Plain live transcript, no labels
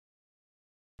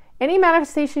Any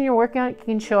manifestation you're working on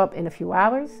can show up in a few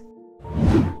hours,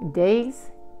 days,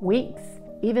 weeks,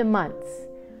 even months,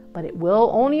 but it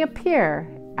will only appear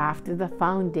after the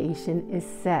foundation is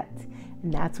set.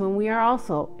 And that's when we are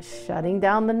also shutting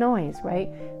down the noise, right?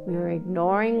 We are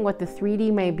ignoring what the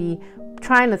 3D may be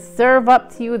trying to serve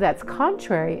up to you that's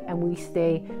contrary, and we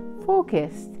stay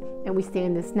focused and we stay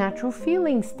in this natural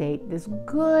feeling state, this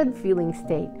good feeling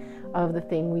state of the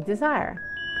thing we desire.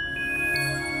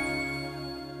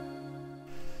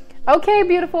 Okay,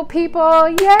 beautiful people,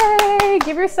 yay!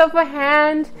 Give yourself a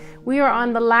hand. We are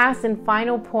on the last and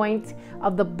final point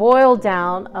of the boil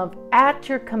down of At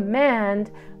Your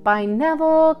Command by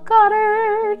Neville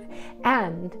Goddard.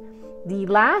 And the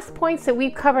last points that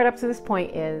we've covered up to this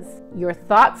point is your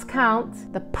thoughts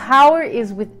count, the power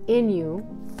is within you,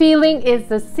 feeling is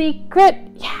the secret,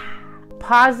 yeah,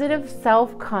 positive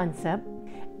self-concept,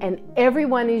 and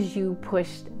everyone is you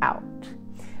pushed out.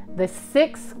 The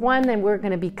sixth one, and we're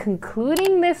going to be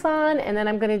concluding this on, and then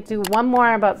I'm going to do one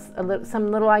more about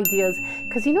some little ideas,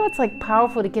 because you know it's like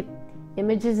powerful to get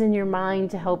images in your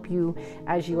mind to help you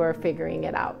as you are figuring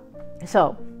it out.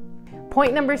 So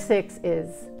point number 6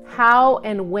 is how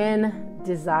and when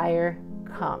desire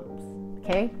comes.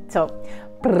 Okay, so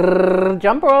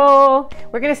jump roll.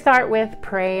 We're going to start with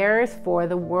prayers for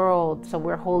the world. So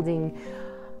we're holding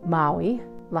Maui,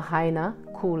 Lahaina,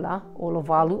 Kula,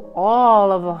 Olovalu,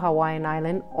 all of the Hawaiian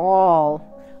island, all.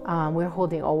 We're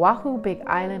holding Oahu, Big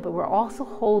Island, but we're also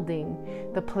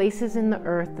holding the places in the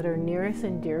earth that are nearest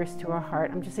and dearest to our heart.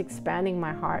 I'm just expanding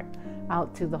my heart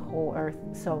out to the whole earth.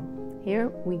 So here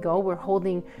we go. We're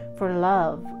holding for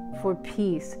love, for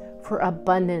peace, for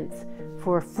abundance,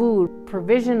 for food,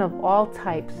 provision of all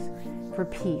types, for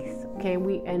peace. Okay,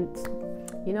 and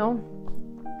you know,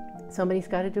 somebody's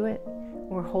got to do it.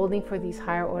 We're holding for these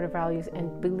higher order values,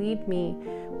 and believe me,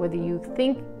 whether you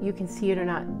think you can see it or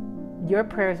not, your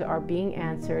prayers are being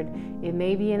answered. It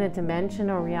may be in a dimension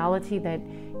or reality that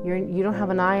you don't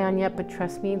have an eye on yet, but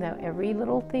trust me that every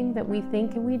little thing that we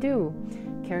think and we do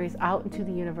carries out into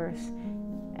the universe.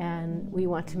 And we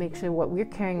want to make sure what we're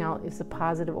carrying out is the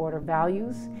positive order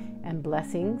values and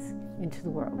blessings into the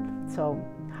world. So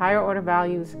higher order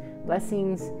values,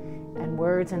 blessings, and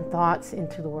words and thoughts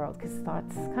into the world, because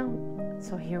thoughts count.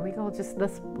 So here we go. Just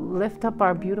let's lift up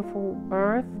our beautiful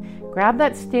earth. Grab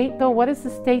that state though. What is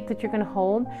the state that you're going to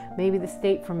hold? Maybe the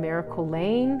state from Miracle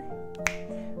Lane.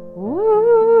 Woo.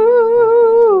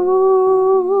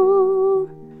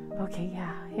 Okay,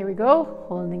 yeah. Here we go.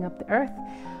 Holding up the earth.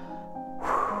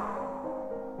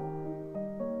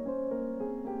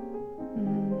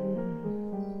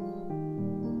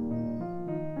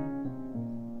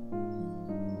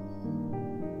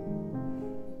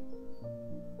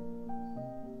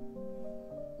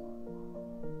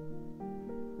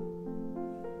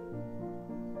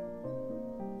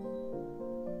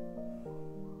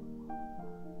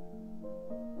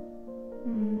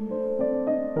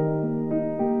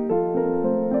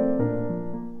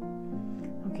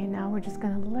 Just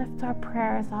going to lift our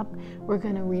prayers up. We're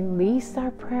going to release our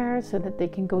prayers so that they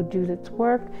can go do its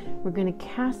work. We're going to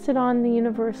cast it on the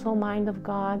universal mind of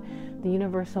God, the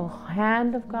universal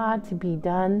hand of God, to be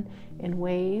done in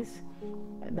ways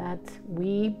that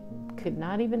we could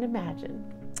not even imagine.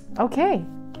 Okay.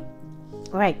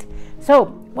 All right. So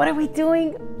what are we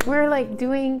doing? We're like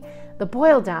doing the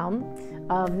boil down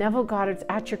of Neville Goddard's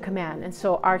At Your Command. And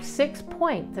so our 6th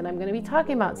point that I'm going to be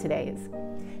talking about today is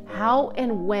how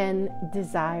and when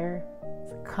desire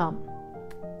come.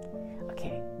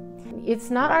 Okay, it's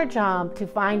not our job to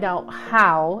find out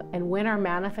how and when our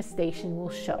manifestation will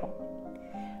show.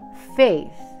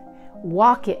 Faith,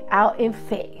 walk it out in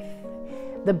faith.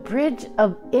 The bridge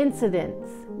of incidents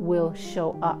will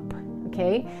show up.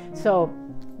 Okay, so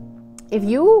if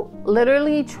you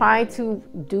literally try to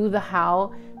do the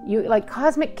how, you like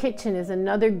Cosmic Kitchen is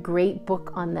another great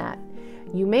book on that.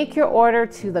 You make your order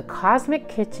to the Cosmic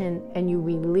Kitchen and you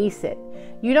release it.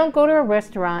 You don't go to a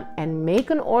restaurant and make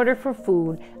an order for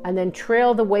food and then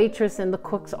trail the waitress and the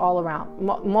cooks all around.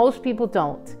 Most people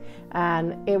don't.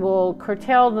 And it will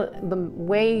curtail the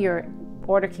way your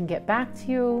order can get back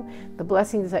to you, the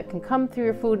blessings that can come through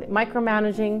your food.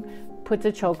 Micromanaging puts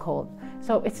a chokehold.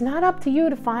 So it's not up to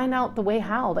you to find out the way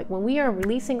how. Like when we are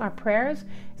releasing our prayers,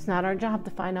 it's not our job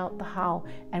to find out the how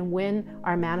and when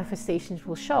our manifestations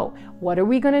will show. What are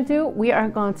we going to do? We are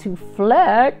going to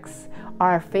flex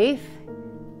our faith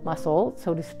muscle,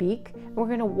 so to speak, and we're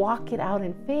going to walk it out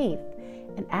in faith.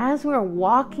 And as we're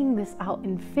walking this out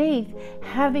in faith,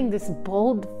 having this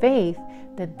bold faith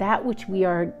that which we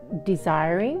are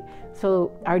desiring,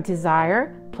 so our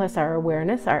desire plus our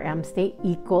awareness, our M state,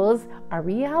 equals our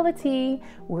reality.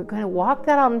 We're going to walk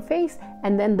that out in faith,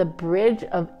 and then the bridge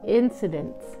of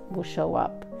incidents will show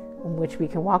up in which we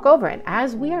can walk over. And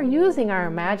as we are using our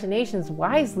imaginations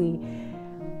wisely,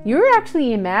 you're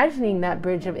actually imagining that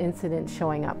bridge of incidents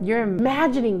showing up. You're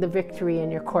imagining the victory in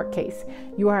your court case.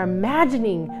 You are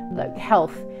imagining the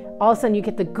health. All of a sudden you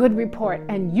get the good report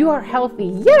and you are healthy.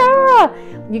 Yeah!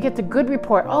 You get the good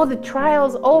report. Oh, the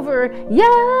trial's over.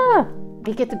 Yeah!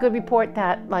 You get the good report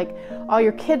that like all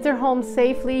your kids are home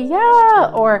safely.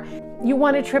 Yeah! Or you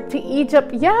want a trip to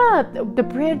Egypt. Yeah! The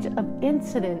bridge of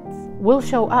incidents will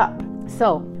show up.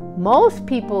 So most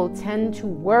people tend to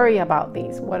worry about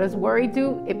these. What does worry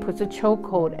do? It puts a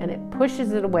chokehold and it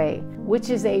pushes it away, which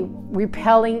is a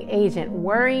repelling agent.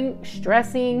 Worrying,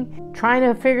 stressing, trying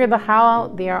to figure the how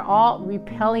out, they are all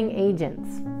repelling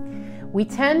agents. We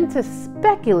tend to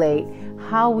speculate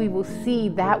how we will see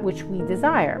that which we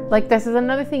desire. Like this is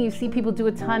another thing you see people do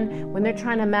a ton when they're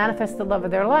trying to manifest the love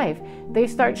of their life. They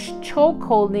start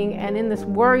chokeholding and in this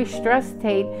worry stress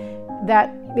state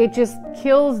that it just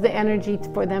kills the energy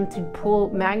for them to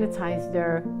magnetize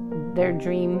their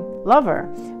dream lover.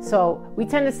 So we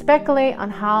tend to speculate on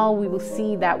how we will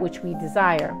see that which we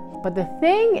desire. But the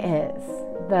thing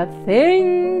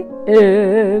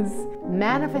is,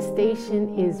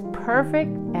 manifestation is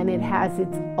perfect and it has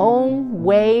its own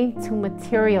way to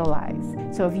materialize.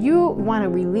 So if you want to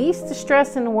release the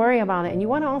stress and the worry about it, and you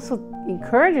want to also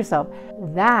encourage yourself,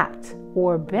 that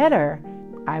or better,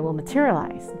 I will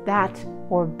materialize. That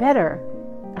or better,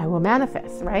 I will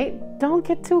manifest, right? Don't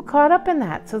get too caught up in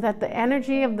that so that the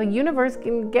energy of the universe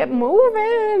can get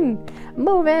moving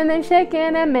and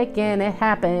shaking and making it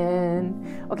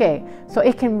happen. Okay, so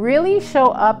it can really show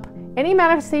up. Any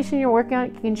manifestation you're working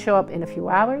on can show up in a few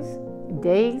hours,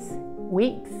 days,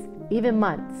 weeks, even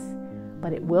months.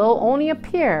 But it will only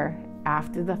appear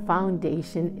after the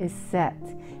foundation is set.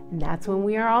 And that's when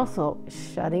we are also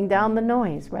shutting down the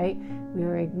noise, right? We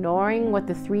are ignoring what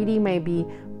the 3D may be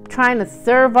trying to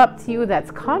serve up to you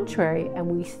that's contrary, and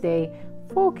we stay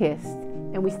focused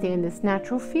and we stay in this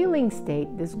natural feeling state,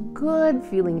 this good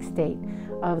feeling state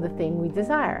of the thing we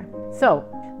desire. So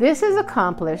this is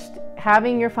accomplished.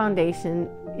 Having your foundation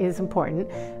is important.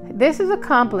 This is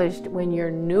accomplished when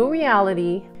your new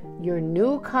reality, your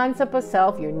new concept of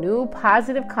self, your new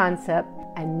positive concept,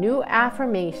 and new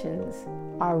affirmations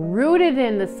are rooted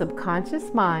in the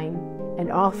subconscious mind,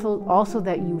 and also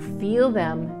that you feel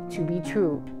them to be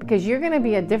true. Because you're going to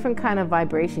be a different kind of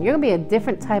vibration. You're going to be a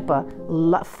different type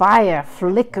of fire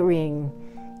flickering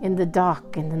in the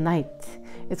dark in the night.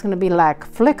 It's going to be like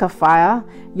flicker fire,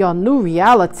 your new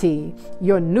reality,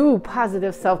 your new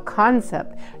positive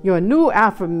self-concept, your new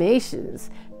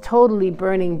affirmations, totally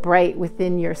burning bright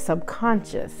within your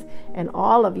subconscious, and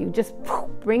all of you just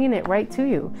bringing it right to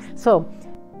you. So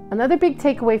another big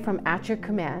takeaway from At Your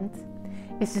Command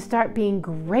is to start being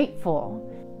grateful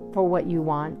for what you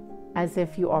want as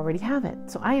if you already have it.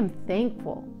 So I am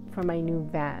thankful for my new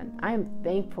van. I am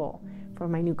thankful for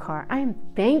my new car. I am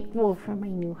thankful for my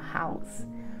new house.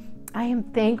 I am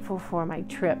thankful for my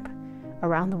trip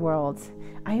around the world.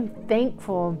 I am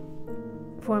thankful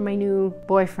for my new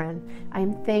boyfriend. I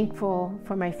am thankful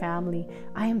for my family.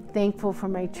 I am thankful for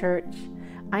my church.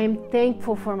 I am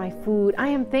thankful for my food. I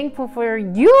am thankful for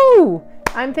you.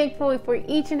 I'm thankful for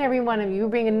each and every one of you. You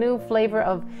bring a new flavor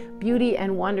of beauty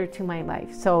and wonder to my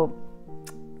life. So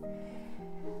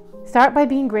start by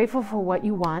being grateful for what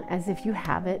you want as if you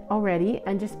have it already,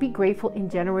 and just be grateful in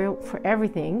general for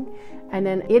everything. And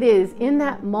then it is in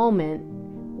that moment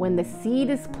when the seed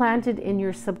is planted in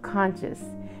your subconscious.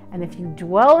 And if you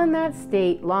dwell in that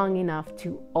state long enough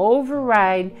to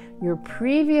override your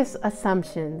previous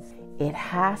assumptions, it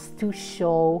has to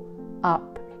show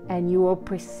up, and you will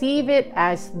perceive it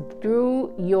as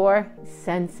through your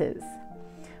senses.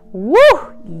 Woo!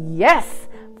 Yes!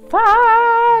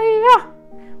 Fire!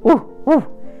 Woo! Woo!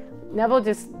 Neville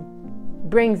just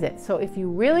brings it. So if you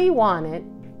really want it,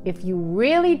 if you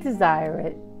really desire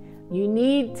it, you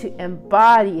need to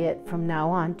embody it from now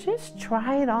on. Just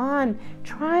try it on.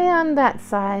 Try on that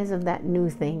size of that new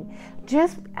thing.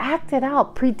 Just act it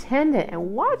out, pretend it,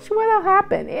 and watch what'll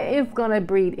happen. It is going to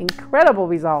breed incredible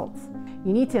results.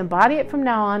 You need to embody it from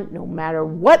now on, no matter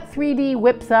what 3D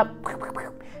whips up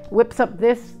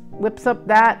this, whips up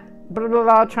that, blah, blah,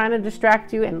 blah, trying to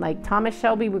distract you. And like Thomas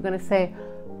Shelby, we're going to say,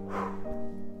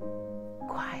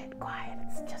 quiet, quiet,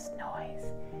 it's just noise.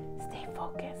 Stay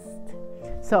focused.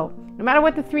 So no matter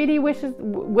what the 3D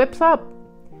whips up,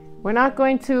 We're not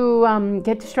going to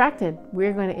get distracted.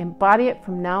 We're going to embody it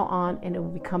from now on, and it will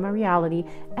become a reality.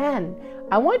 And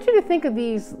I want you to think of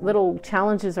these little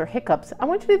challenges or hiccups. I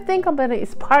want you to think about it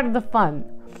as part of the fun.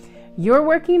 You're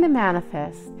working to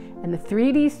manifest, and the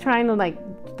 3D's trying to like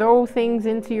throw things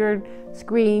into your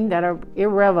screen that are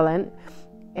irrelevant.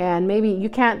 And maybe you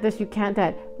can't this, you can't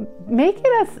that. Make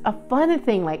it a fun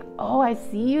thing, like, oh, I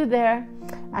see you there.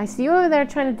 I see you over there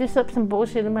trying to dish up some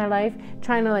bullshit in my life,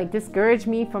 trying to like discourage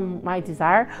me from my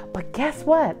desire. But guess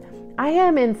what? I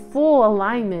am in full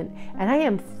alignment, and I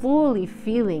am fully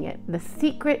feeling it. The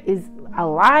secret is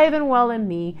alive and well in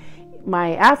me.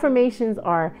 My affirmations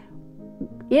are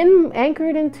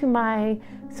anchored into my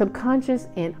subconscious,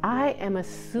 and I am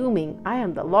assuming, I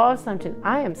am the law of assumption.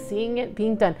 I am seeing it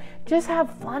being done. Just have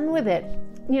fun with it.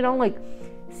 You know, like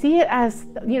see it as,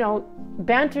 you know,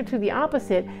 banter to the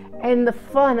opposite, and the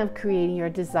fun of creating your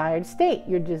desired state,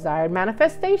 your desired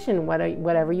manifestation,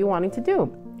 whatever you're wanting to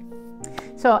do.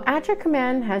 So At Your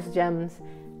Command has gems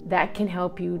that can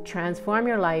help you transform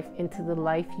your life into the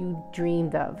life you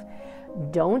dreamed of.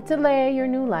 Don't delay your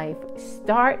new life.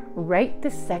 Start right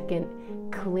this second,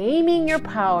 claiming your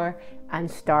power, and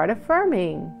start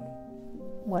affirming.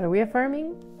 What are we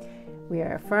affirming? We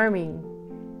are affirming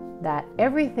that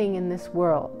everything in this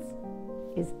world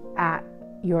is at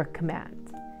your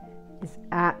command, is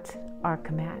at our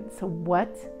command. So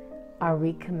what are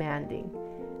we commanding?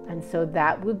 And so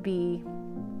that would be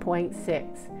point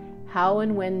 6. How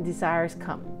and when desires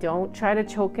come. Don't try to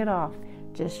choke it off.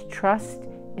 Just trust,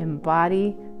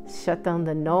 embody, shut down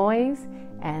the noise,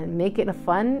 and make it a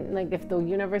fun. Like if the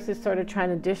universe is sort of trying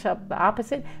to dish up the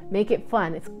opposite, make it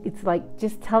fun. It's like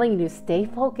just telling you to stay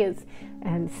focused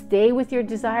and stay with your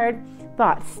desired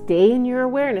thought. Stay in your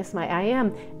awareness, my I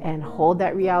am, and hold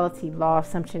that reality, law of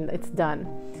assumption. It's done.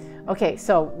 Okay,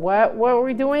 so what are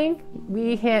we doing?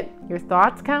 We hit your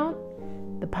thoughts count.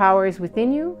 The power is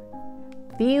within you.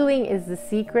 Feeling is the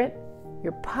secret.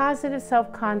 Your positive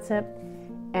self-concept,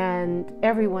 and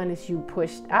everyone is you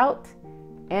pushed out,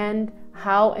 and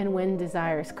how and when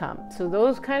desires come. So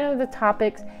those kind of the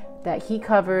topics that he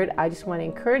covered. I just want to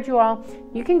encourage you all.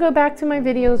 You can go back to my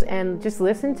videos and just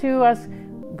listen to us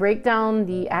break down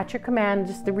the At Your Command,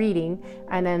 just the reading,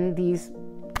 and then these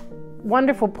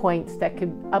wonderful points that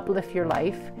could uplift your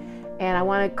life. And I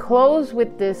want to close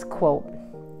with this quote.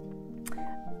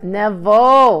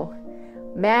 Neville,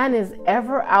 man is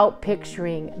ever out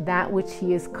picturing that which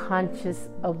he is conscious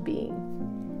of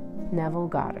being. Neville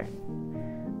Goddard.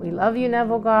 We love you,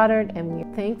 Neville Goddard, and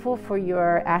we're thankful for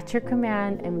your At Your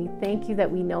Command, and we thank you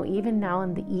that we know even now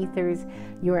in the ethers,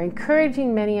 you're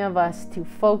encouraging many of us to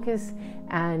focus,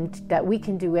 and that we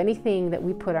can do anything that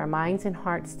we put our minds and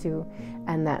hearts to,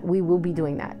 and that we will be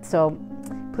doing that. So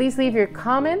please leave your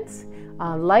comments.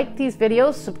 Like these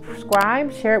videos,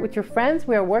 subscribe, share it with your friends.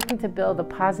 We are working to build a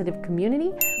positive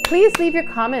community. Please leave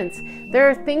your comments. There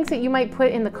are things that you might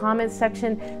put in the comments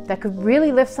section that could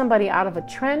really lift somebody out of a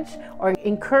trench or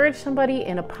encourage somebody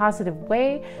in a positive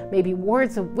way. Maybe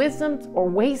words of wisdom or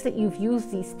ways that you've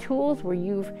used these tools where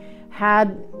you've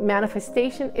had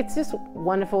manifestation. It's just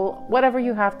wonderful. Whatever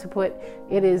you have to put,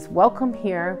 it is welcome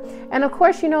here. And of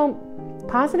course, you know,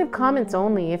 positive comments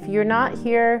only. If you're not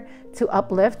here to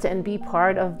uplift and be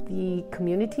part of the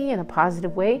community in a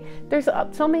positive way, there's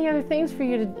so many other things for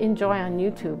you to enjoy on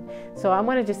YouTube. So I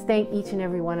want to just thank each and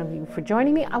every one of you for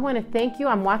joining me. I want to thank you.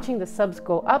 I'm watching the subs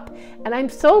go up, and I'm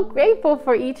so grateful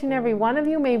for each and every one of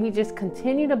you. May we just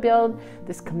continue to build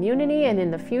this community, and in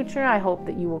the future, I hope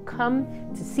that you will come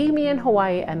to see me in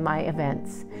Hawaii and my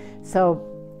events. So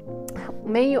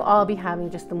may you all be having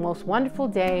just the most wonderful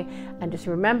day, and just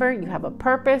remember, you have a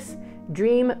purpose,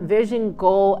 dream, vision,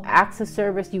 goal, acts of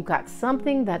service. You got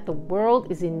something that the world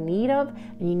is in need of,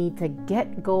 and you need to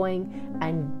get going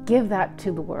and give that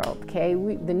to the world. Okay,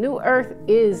 the new earth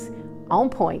is on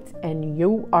point, and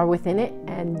you are within it,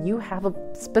 and you have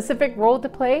a specific role to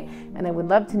play, and I would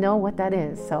love to know what that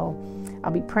is. So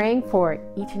I'll be praying for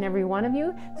each and every one of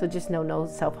you. So just know no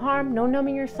self-harm, no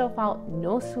numbing yourself out,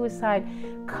 no suicide.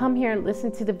 Come here and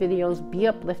listen to the videos, be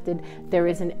uplifted. There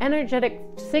is an energetic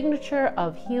signature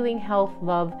of healing, health,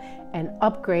 love, and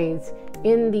upgrades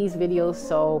in these videos.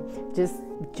 So just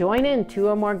join in. 2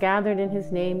 or more gathered in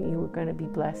his name, you are going to be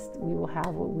blessed. We will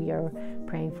have what we are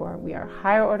praying for. We are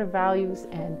higher order values,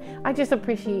 and I just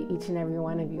appreciate each and every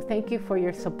one of you. Thank you for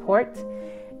your support,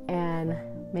 and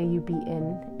may you be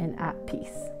in and at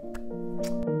peace.